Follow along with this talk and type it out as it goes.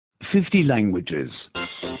50 languages.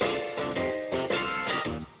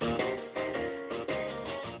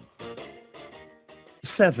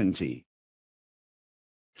 70.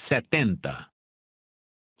 70.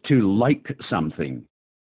 To like something.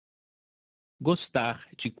 Gostar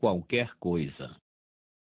de qualquer coisa.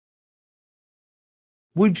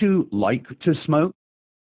 Would you like to smoke?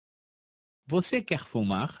 Você quer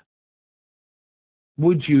fumar?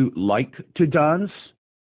 Would you like to dance?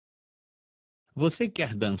 Você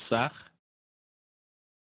quer dançar?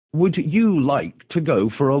 Would you like to go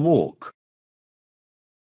for a walk?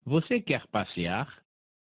 Você quer passear?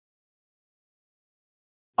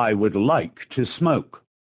 I would like to smoke.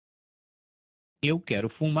 Eu quero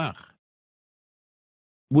fumar.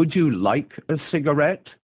 Would you like a cigarette?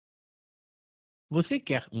 Você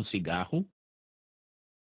quer um cigarro?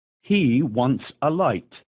 He wants a light.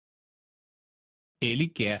 Ele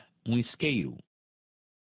quer um isqueiro.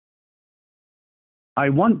 I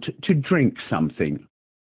want to drink something.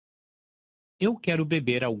 Eu quero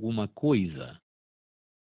beber alguma coisa.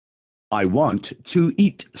 I want to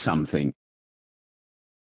eat something.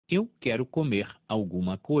 Eu quero comer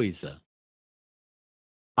alguma coisa.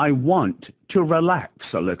 I want to relax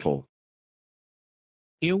a little.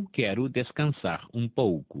 Eu quero descansar um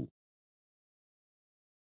pouco.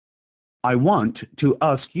 I want to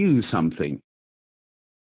ask you something.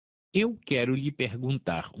 Eu quero lhe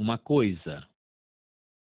perguntar uma coisa.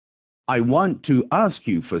 I want to ask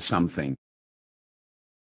you for something.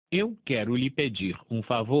 Eu quero lhe pedir um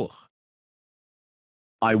favor.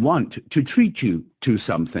 I want to treat you to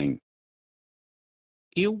something.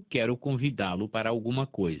 Eu quero convidá-lo para alguma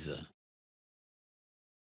coisa.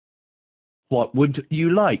 What would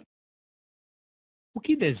you like? O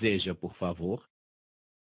que deseja, por favor?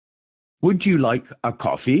 Would you like a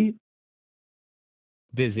coffee?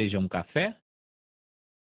 Deseja um café?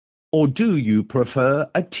 Or do you prefer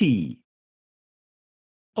a tea?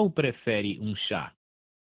 Ou prefere um chá?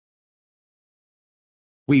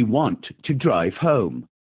 We want to drive home.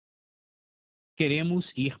 Queremos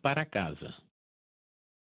ir para casa.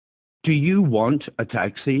 Do you want a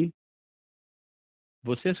taxi?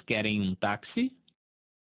 Vocês querem um táxi?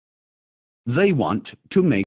 They want to make